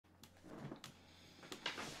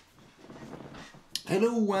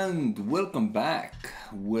Hello and welcome back.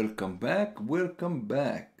 Welcome back.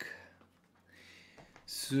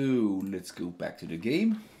 So let's go back to the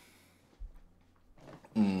game.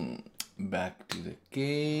 Back to the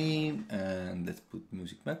game and let's put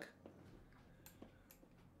music back.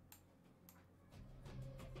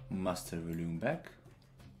 Master volume back.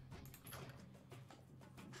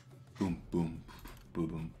 Boom boom. Boom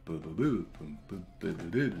boom boom boom boom boom.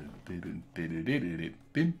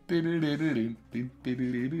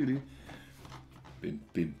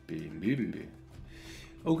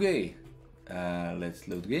 Okay, let's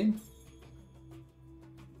load game.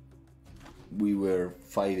 We were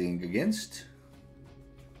fighting against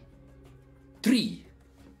three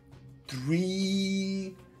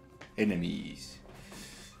enemies.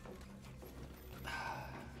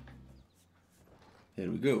 Here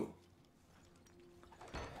we go.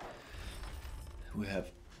 We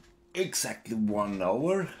have exactly 1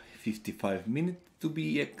 hour, 55 minutes to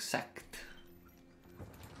be exact,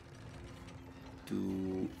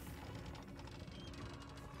 to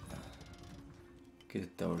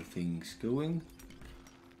get our things going.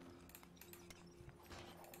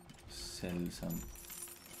 Sell some.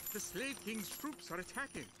 The Slave King's troops are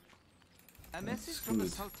attacking. A message from the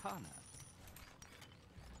Sultana.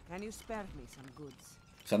 Can you spare me some goods?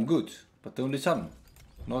 Some goods, but only some,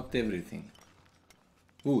 not everything.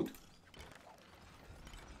 Wood.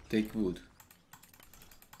 Take wood.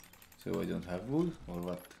 So I don't have wood or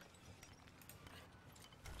what?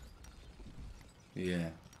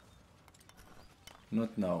 Yeah.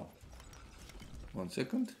 Not now. 1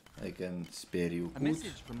 second. I can spare you wood. A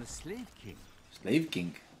message from the Slave King. Slave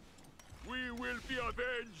King. We will be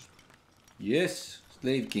avenged. Yes,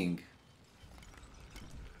 Slave King.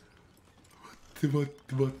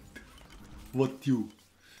 What you?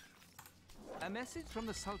 A message from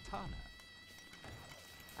the Sultana.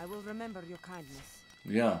 I will remember your kindness.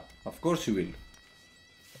 Yeah, of course you will.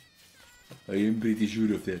 I am pretty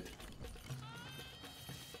sure of that.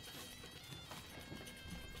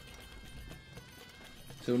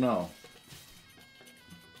 So now.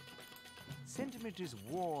 Sentiment is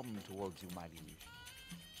warm towards you, my liege.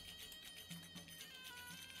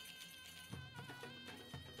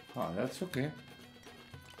 Ah, that's okay.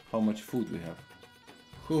 How much food we have?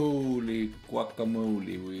 Holy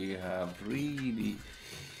guacamole,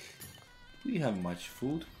 we have much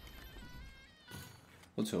food.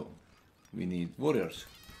 Also, we need warriors.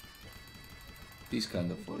 This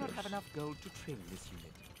kind of We do warriors. not have enough gold to trim this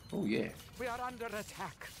unit. Oh yeah, We are under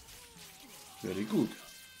attack. very good.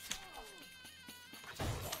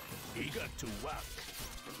 Eager to work.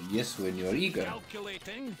 Yes, when you're eager.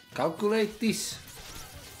 Calculating. Calculate this.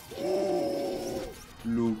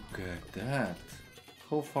 Look at that.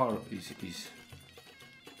 How far is it?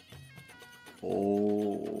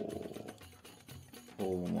 Oh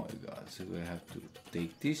my god, so we have to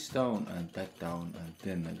take this down and that down and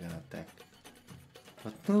then I can attack.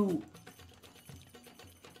 But no,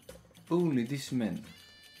 only this man.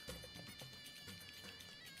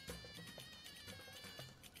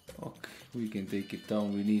 Okay, we can take it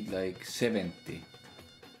down. We need like 70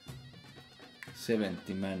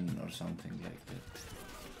 men or something like that.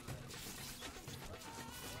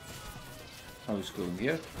 How is going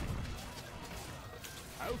here?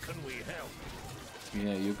 How can we help?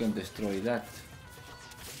 Yeah, you can destroy that.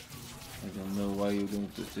 I don't know why you're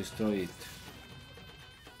going to destroy it.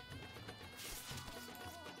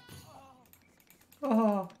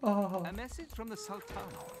 A message from the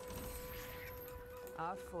Sultana.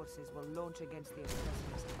 Our forces will launch against the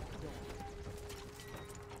oppressors at dawn.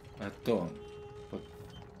 At dawn. But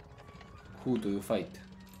who do you fight?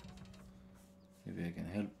 Maybe I can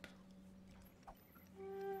help.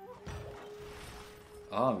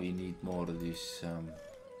 Ah, we need more of this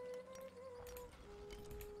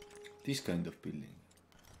kind of building.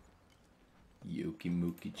 Yoki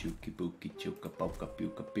mookie chuki bookie chuka poka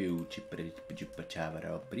puka pew chipper chupa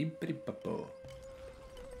chavara prim papo.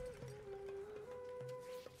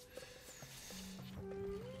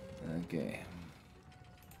 Okay.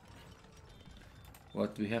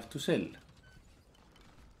 What we have to sell?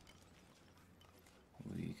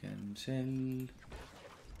 We can sell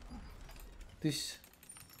this.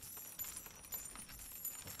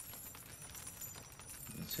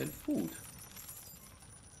 We can sell food.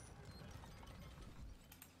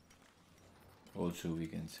 Also we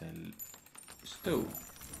can sell stove.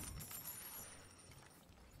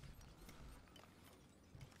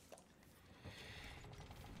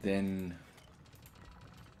 Then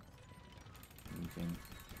we can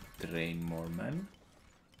train more men.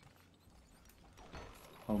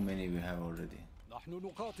 How many we have already? The نحن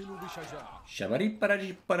نقاتل بشجاعة. Shabaripara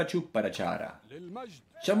للمجد.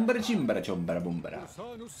 Chambara chimbara chombara bumbara.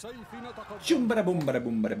 فرسان السيف نتقدم. Chumbara bumbara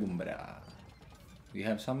bumbara bumbara. We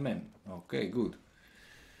have some men. Okay, good.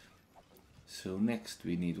 So next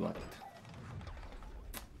we need what?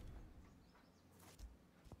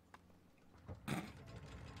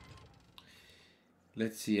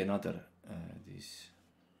 Let's see another this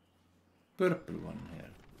purple one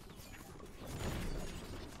here.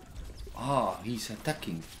 Ah, he's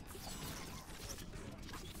attacking.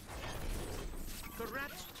 The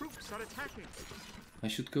rat's troops are attacking. I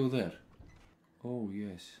should go there. Oh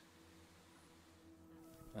yes.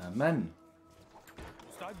 Man.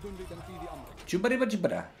 مستعد لتنفيذ أمرك. Chubara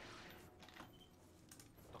chubara.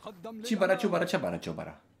 تقدم Chibara للأمام. chubara chabara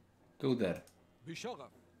chubara. Go there.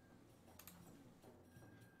 بشغف.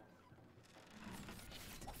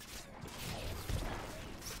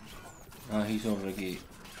 Ah, he's already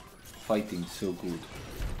fighting so good.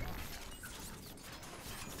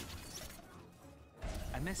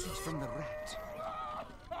 A message from the rat.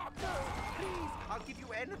 Please, I'll give you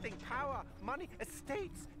anything. Power, money,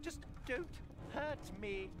 estates. Just don't hurt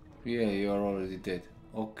me. Yeah, you are already dead.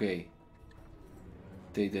 Okay.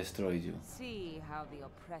 They destroyed you. See how the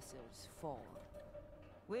oppressors fall.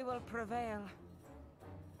 We will prevail.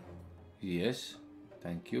 Yes.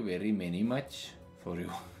 Thank you very much for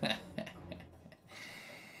you.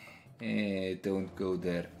 Don't go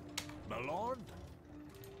there. My lord?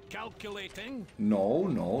 Calculating.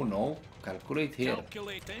 No. Calculate here.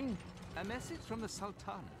 Calculating. A message from the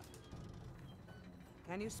Sultan.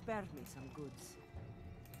 Can you spare me some goods?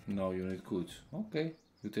 No, you need goods. Okay.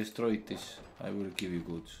 You destroyed this. I will give you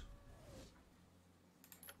goods.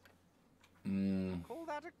 Call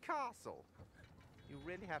that a castle? You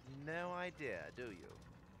really have no idea, do you?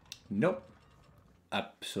 Nope.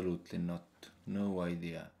 Absolutely not. No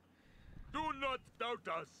idea. Do not doubt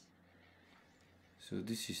us. So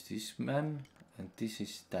this is this man and this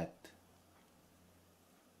is that.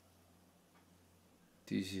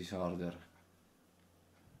 This is harder.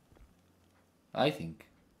 I think.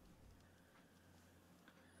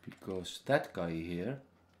 Because that guy here,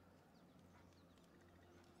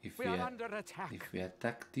 if We are under attack. if we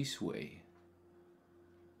attack this way,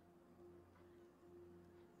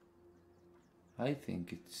 I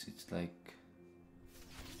think it's like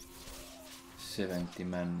 70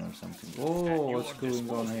 men or something. Oh, what's going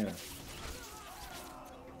on here?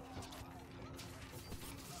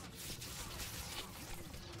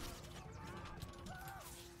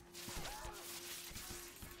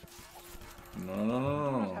 No. We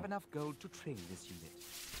do not have enough gold to train this unit.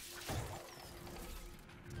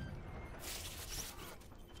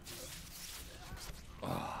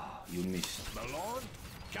 You missed. My lord?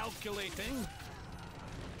 Calculating.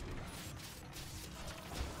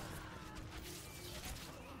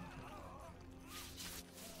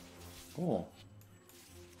 Oh.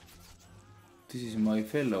 This is my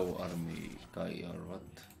fellow army guy or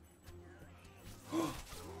what?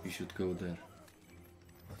 We should go there.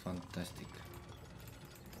 Fantastic.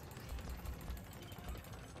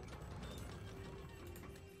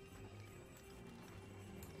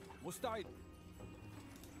 مستعد.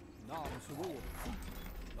 نعم سرور.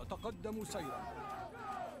 نتقدم سيرا.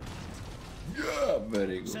 Yeah,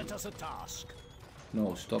 very good. Set us a task.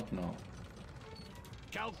 No, stop now.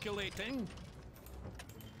 Calculating.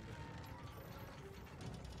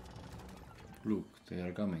 Look, they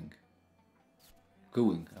are coming.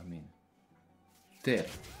 Going, I mean. There.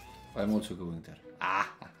 I'm also going there.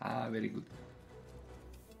 Ah, very good.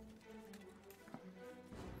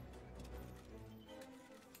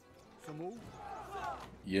 سمو.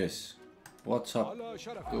 Yes. What's up? على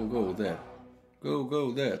شرف. Go there.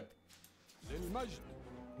 Go there. للمجد.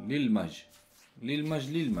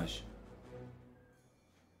 Lilmaj.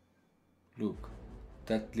 Look,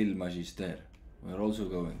 that Lilmaj is there. We're also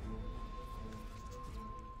going.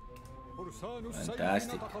 فرسان السيف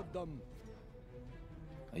Fantastic. نتقدم.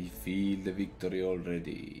 I feel the victory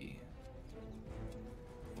already.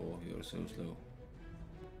 Oh, you're so slow.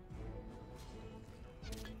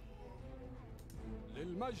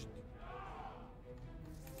 للمجد.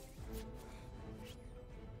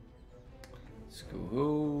 Let's go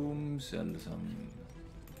home, sell some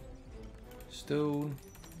stone.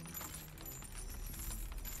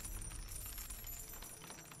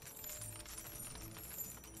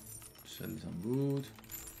 Sell some wood.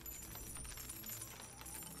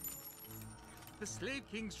 The Slave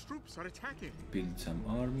King's troops are attacking. Build some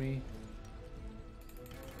army.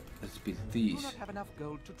 Let's build We do these. not have enough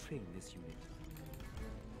gold to train this unit.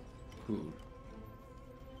 Cool.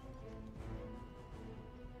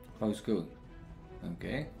 How's it going?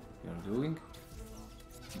 Okay, we are doing.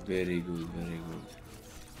 Very good, very good.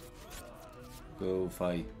 Go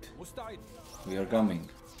fight. مستعد. We are coming.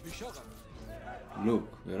 بشغف. Look,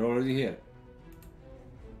 we are already here.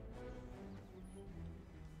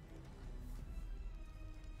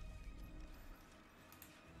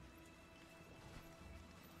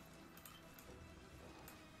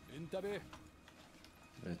 انتبه.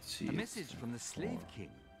 Let's see. A message from the Slave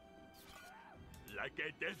King. Like a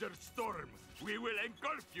desert storm, we will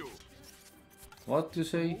engulf you. What you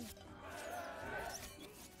say?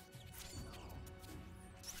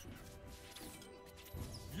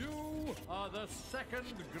 You are the second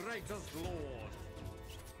greatest lord.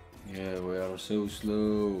 Yeah, we are so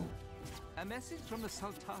slow. A message from the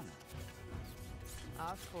Sultana.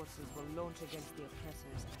 Our forces will launch against the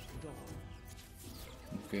oppressors at dawn.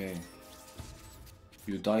 Okay.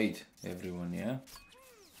 You died, everyone, yeah?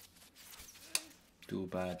 Too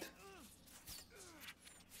bad.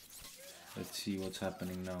 Let's see what's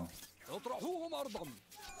happening now. اطرحوهم أرضا.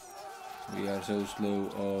 We are so slow,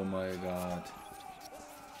 oh my god.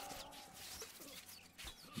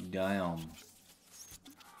 Damn.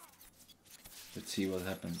 Let's see what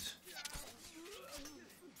happens.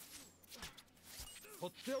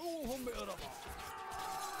 قطعوهم بإربع.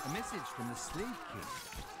 A message from the Slave King.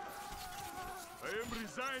 I am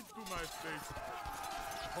resigned to my fate.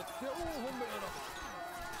 قطعوهم بإربع.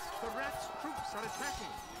 The rat's troops are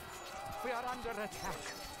attacking. We are under attack.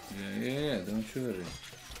 Yeah, don't worry.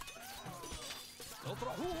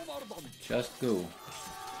 اطرحوهم أرضا. Just go.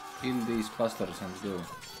 Kill these bastards and go.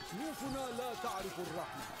 سيوفنا لا تعرف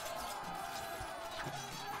الرحمة.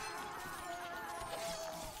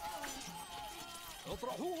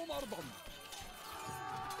 اطرحوهم أرضا.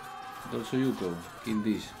 Also you go. Kill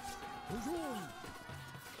these. هجوم.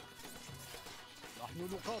 نحن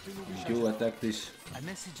نقاتل You بشجاعة. attack this. A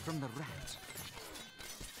message from the rat.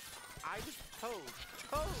 I was told.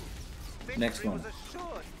 Next Victory one. was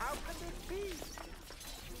assured. How can this be?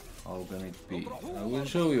 How can it be? I will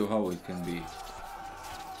show you how it can be.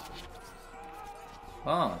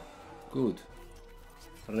 Ah, good.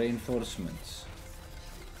 Reinforcements.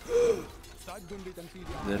 مستعد لتنفيذ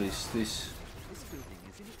There is this This building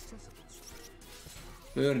is inaccessible.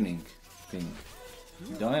 burning thing.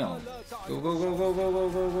 Damn. Go, go, go, go, go, go,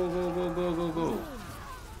 go, go, go, go, go, go, go.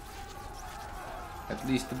 At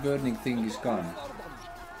least the burning thing is gone أرضا.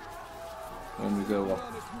 when we go up.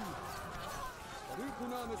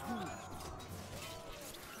 طريقنا مسدود.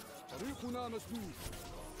 طريقنا مسدود.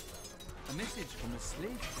 A message from the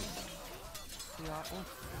Slave King. We are off.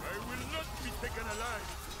 I will not be taken alive.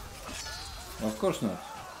 Of course not.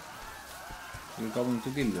 We're coming to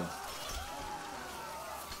kill you.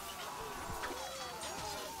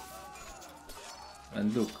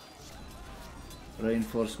 And look,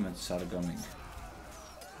 reinforcements are coming.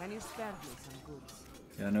 Can you spare me some goods?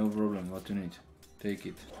 Yeah, no problem. What you need? Take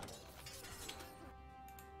it.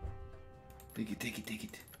 Take it, take it, take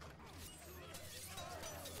it.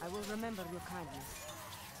 I will remember your kindness.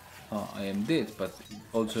 Ah, I am dead, but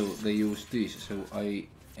also they use this, so I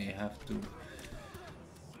have to.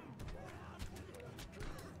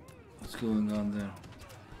 What's going on there?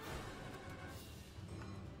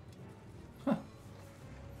 Huh.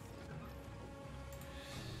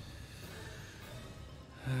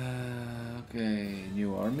 Okay,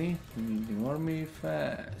 new army. We need new army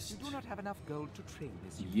fast. We do not have enough gold to train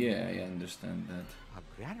this unit. Yeah, I understand that. Our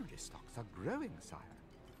granary stocks are growing, sire.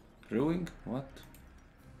 Growing? What?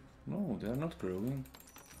 No, they are not growing.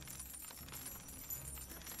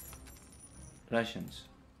 Rations.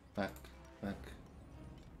 Back, back.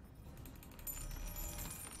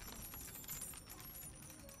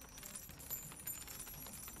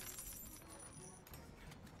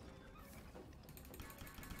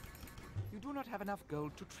 You do not have enough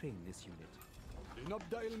gold to train this unit.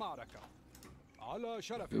 لنبدأ المعركة. على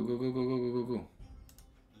شرف. Go, go, go, go, go, go, go, go.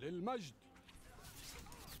 للمجد.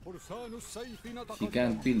 فرسان السيف He نتقدم.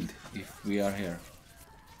 can't build if we are here.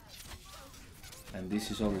 And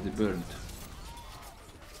this is already burned.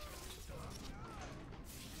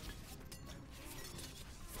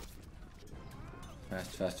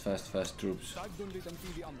 Fast, fast, fast, fast troops. مستعد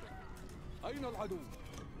لتنفيذ أمرك. أين العدو؟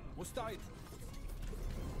 مستعد.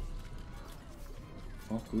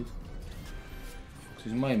 Oh, good.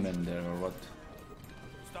 Is my men there or what?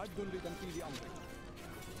 مستعد لتنفيذ أمرك.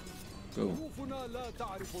 Go. سيوفنا لا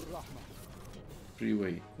تعرف الرحمة.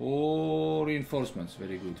 Freeway. Oh, reinforcements.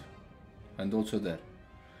 Very good. And also there.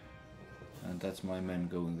 And that's my men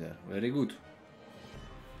going there. Very good.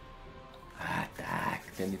 Attack.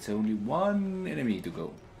 Then it's only one enemy to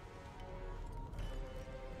go.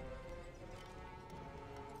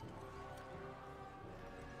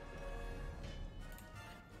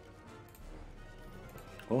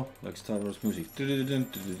 Oh, like Star Wars music. You do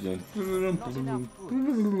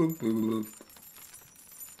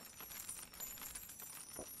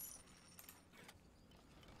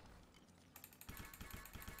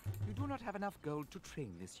not have enough gold to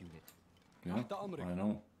train this unit. Yeah, I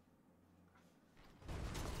know.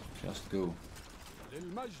 Just go.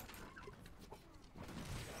 للمجد.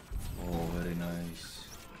 Oh, very nice.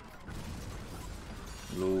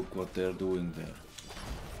 Look what they're doing there.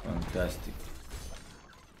 Fantastic.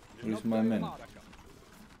 Where's my men?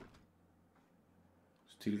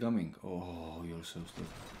 Still coming. Oh, you're so slow.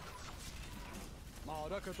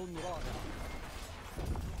 معركة رائعة.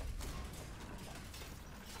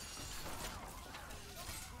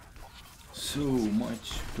 So much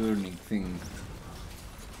burning thing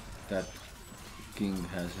that king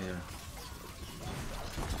has here.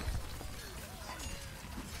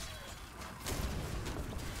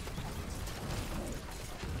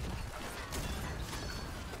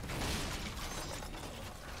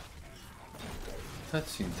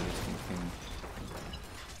 That's interesting thing.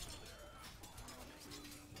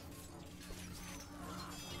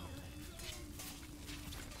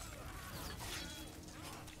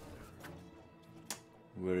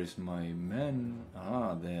 Where is my men?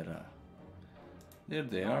 Ah, there. There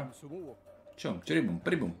they are. سموك. Chum, chiribum,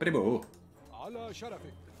 peribum, peribo. على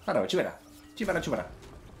شرفك. Hara, chibara, chibara, chibara.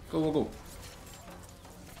 Go, go, go.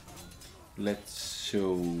 Let's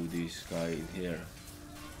show this guy here.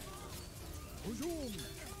 هجوم.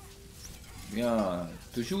 Yeah,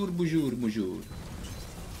 toujours, bonjour, bonjour.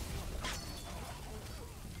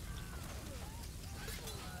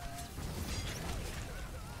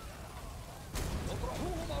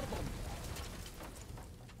 اطرحوهم أرضا.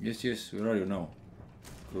 Yes, yes, where are you now?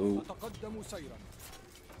 Go. أتقدم سيرا.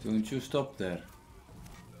 Don't you stop there.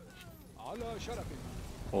 على شرفك.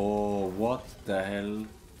 Oh, what the hell?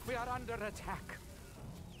 We are under attack.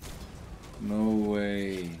 No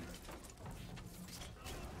way.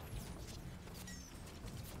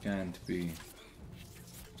 Can't be.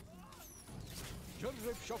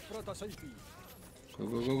 جرب شفرة سيفي. Go,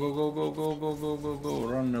 go, go, go, go, go, go, go, go, go, go.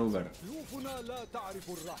 Run over. سيوفنا لا تعرف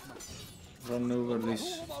الرحمة. Run over this.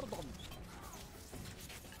 اطرحوهم أرضا.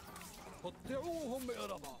 قطعوهم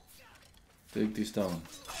بإربا. Take this down.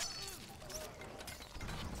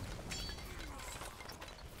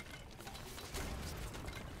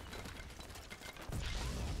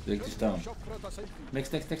 Take this down. شفرة سيفي.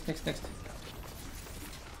 Next, next, next, next, next.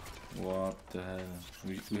 What the hell?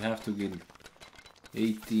 We have to kill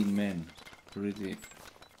 18 men. Pretty.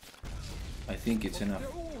 I think it's enough.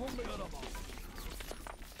 قطعوهم بإربا.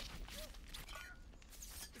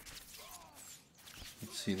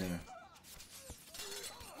 Let's see there.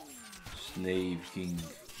 Slave King.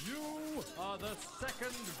 You are the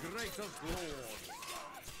second greatest lord.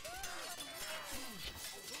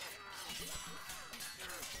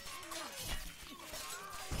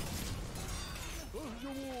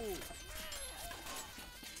 اهجموا.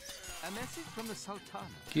 A message from the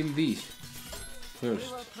Sultana. Kill these We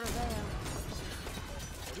first. will prevail.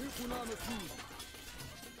 طريقنا مسدود.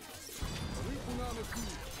 طريقنا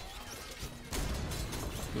مسدود.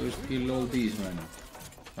 First kill all these men.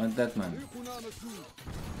 And that man. طريقنا مسدود.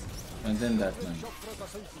 And then that man. شفرة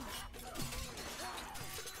سيفي.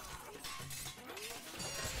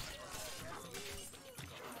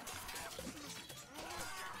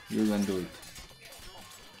 You can do it.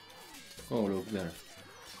 Oh, look there.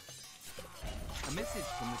 A message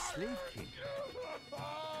from the Slave King.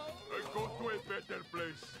 I go to a better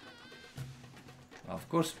place. Of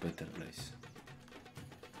course, better place.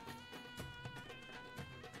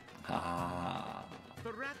 Ha!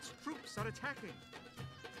 The rat's troops are attacking.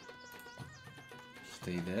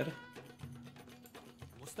 Stay there.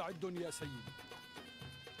 مستعد يا سيد.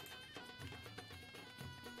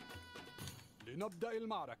 لنبدأ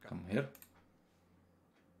المعركة. Come here.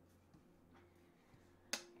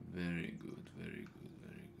 Very good, very good,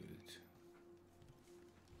 very good.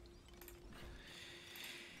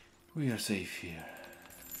 We are safe here.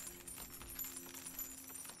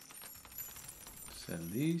 Sell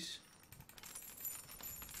these.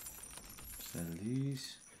 Sell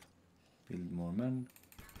these. Build more men.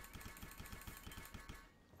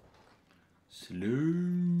 Slow,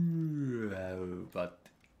 but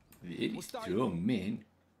very strong men.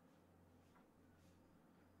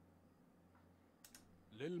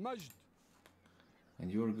 للمجد.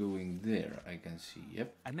 And you're going there, I can see.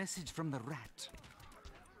 Yep. A message from the rat.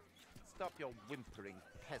 Stop your whimpering,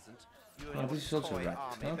 peasant. You Oh, and your this is also toy rat.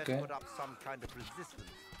 army Okay. better put up some kind of resistance.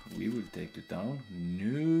 We will take it down.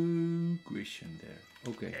 No question there.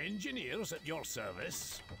 Okay. Engineers at your service.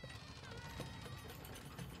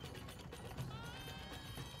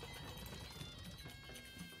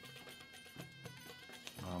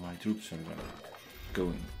 troops are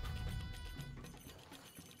going.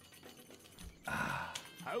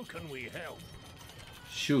 How can we help?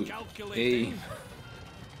 Shoot. Calculating. Aim.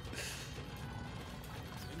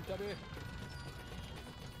 انتبه.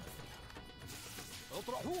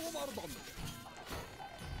 اطرحوهم أرضا.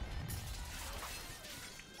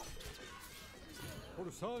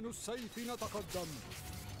 فرسان السيف نتقدم.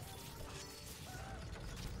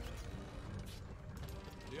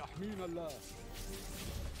 ليحمينا الله.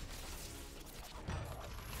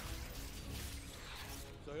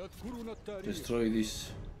 سيذكرنا التاريخ. Destroy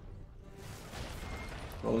this.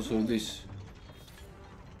 Also this.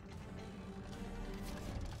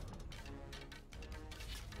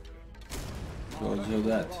 Also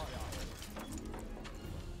that.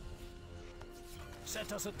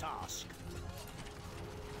 Set us a task.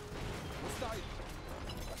 مستعد.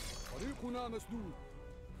 طريقنا مسدود.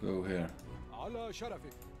 Go here. على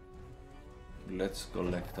شرفك. Let's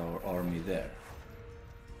collect our army there.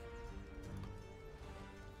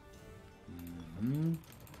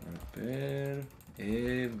 Prepare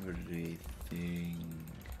everything.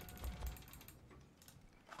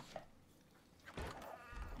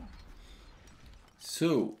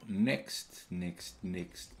 So next,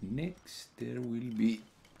 there will be.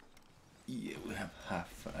 Yeah, we have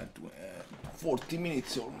half at 40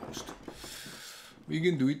 minutes almost. We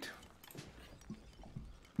can do it.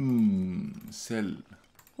 Sell.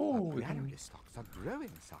 Oh, Our we can. granary stocks are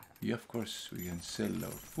growing, sire. Yeah, of course, we can sell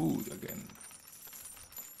our food again.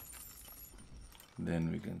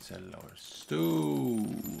 Then we can sell our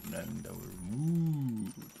stone and our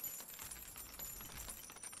wood.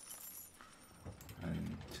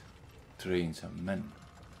 And train some men.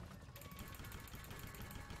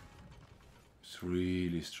 It's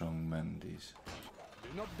really strong men, these.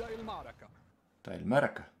 لنبدأ المعركة. Tail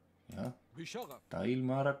maraka. Yeah. بشغف. Tail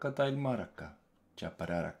maraka.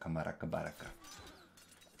 Chapararaka, maraka, baraka.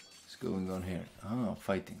 What's going on here? Ah,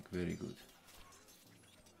 fighting. Very good.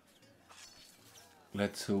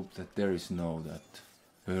 Let's hope that there is no that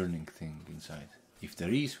burning thing inside. If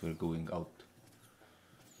there is, we're going out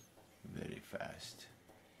very fast.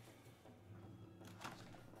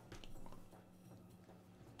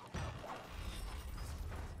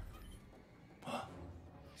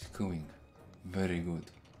 It's going very good.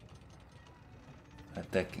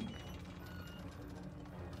 Attacking.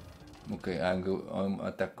 Okay, I'm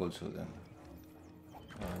attack also then.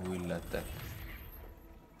 I will attack.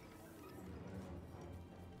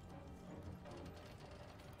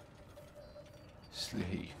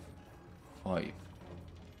 Slave 5.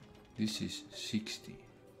 This is 60.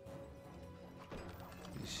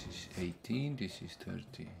 This is 18. This is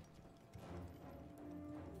 30.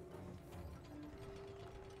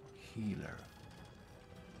 Healer.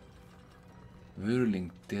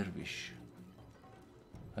 Whirling Dervish.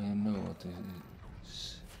 I don't know what it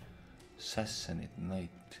is. Sassanid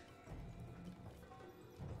Knight.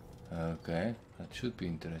 Okay, that should be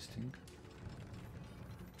interesting.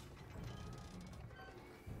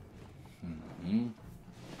 Okay,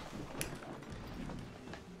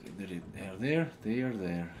 they are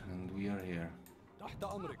there, and we are here. تحت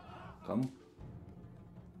أمرك. Come.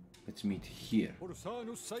 Let's meet here. فرسان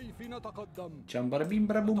السيف نتقدم. Chambara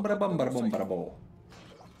bumbara bombara bo.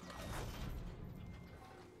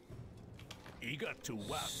 Eager to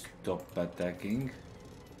work. Stop attacking.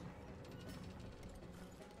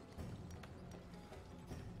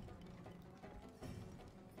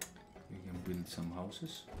 We can build some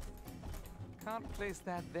houses. Can't place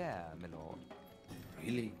that there, my lord.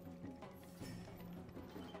 Really?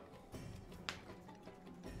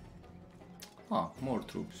 Ah, more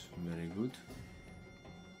troops. Very good.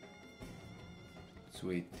 Let's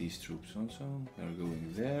wait these troops also. They're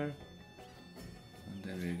going there. And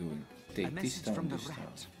then we're going to take this town, this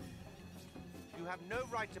town. You have no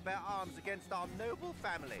right to bear arms against our noble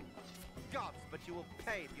family. Gods, but you will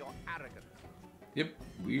pay for your arrogance. Yep,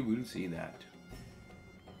 we will see that.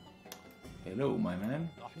 Hello, my man.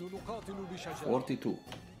 نحن نقاتل بشجاعة. 42.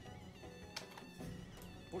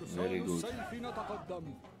 Very فرسان good. السيف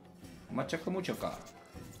نتقدم. Machaka muchaka.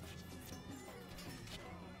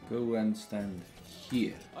 Go and stand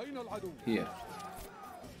here. أين العدو؟ Here.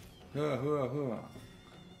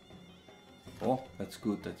 Oh, that's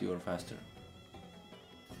good that you are faster.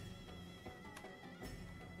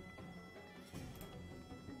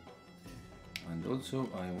 And also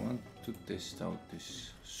I want to test out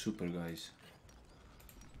these super guys.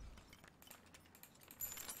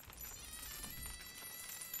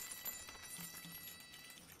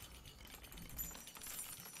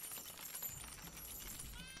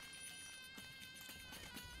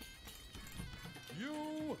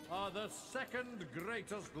 You You are the second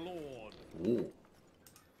greatest lord. Oh.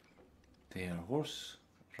 They are horse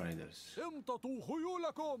riders. امتطوا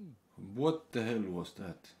خيولكم. What the hell was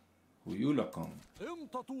that? Huyulakom.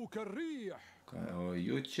 امتطوا كالريح.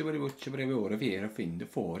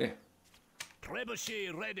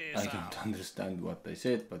 Trebuchet ready, I don't understand what I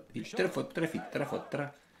said, but it's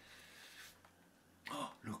Oh,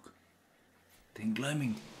 look. They're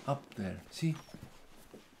climbing up there. See?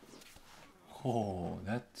 Oh,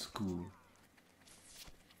 that's cool.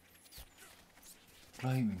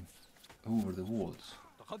 Climbing over the walls.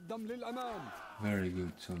 تقدم للأمام. Very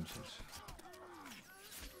good soldiers.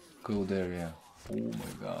 Go there, yeah. Oh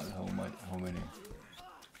my god, how many?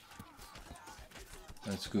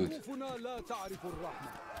 That's good. خوفنا لا تعرف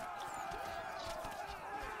الرحمة.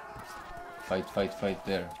 Fight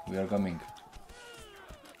there. We are coming.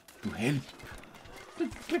 To help.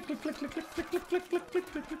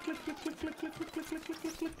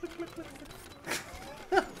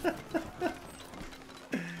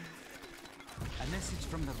 A message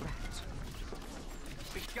from the rat.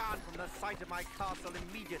 Begone from the sight of my castle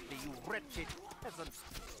immediately, you wretched peasant.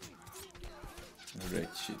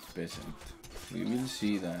 Wretched peasant. We will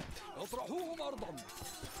see that. اطرحوهم أرضا.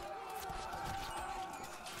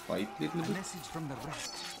 Fight little A bit. message from the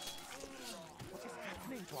rat. What is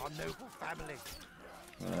happening to our noble family?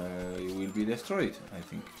 You will be destroyed, I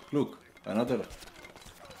think. Look, another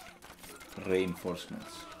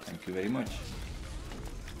reinforcements. Thank you very much.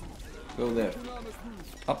 Go there.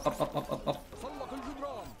 Up. تسلق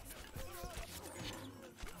الجدران.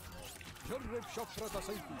 جرب شفرة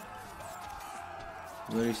سيفي.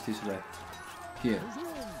 Where is this rat? Here.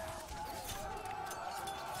 هجوم.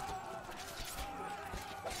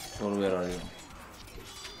 Or where are you?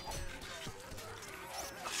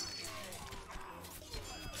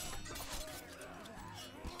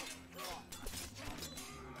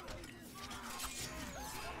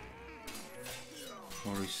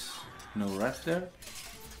 Or is no rat there?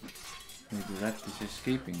 Maybe rat is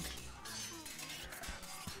escaping.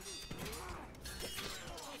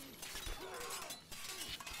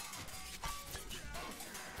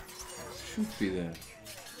 Should be there.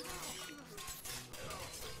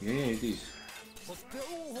 Yeah, it is.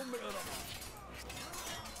 قطعوهم بالأرض.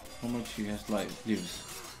 How much he has lives?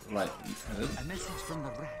 Right. A message from the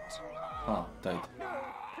rat. Ah, died. No,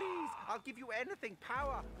 please, I'll give you anything,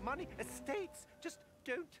 power, money, estates. Just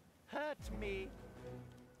don't hurt me.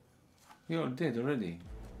 You're dead already.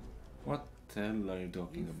 What the hell are you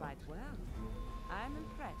talking You about? fight well. I'm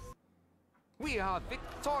impressed. We are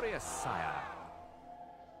victorious, sire.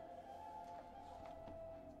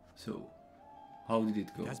 So, how did it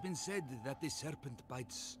go? It has been said that the serpent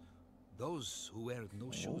bites those who wear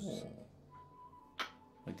no shoes. Oh.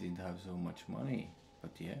 I didn't have so much money,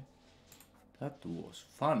 but yeah, that was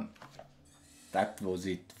fun. That was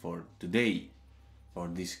it for today, for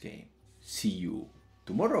this game. See you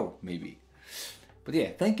tomorrow, maybe. But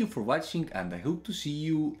yeah, thank you for watching, and I hope to see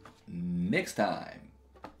you next time.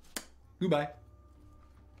 Goodbye.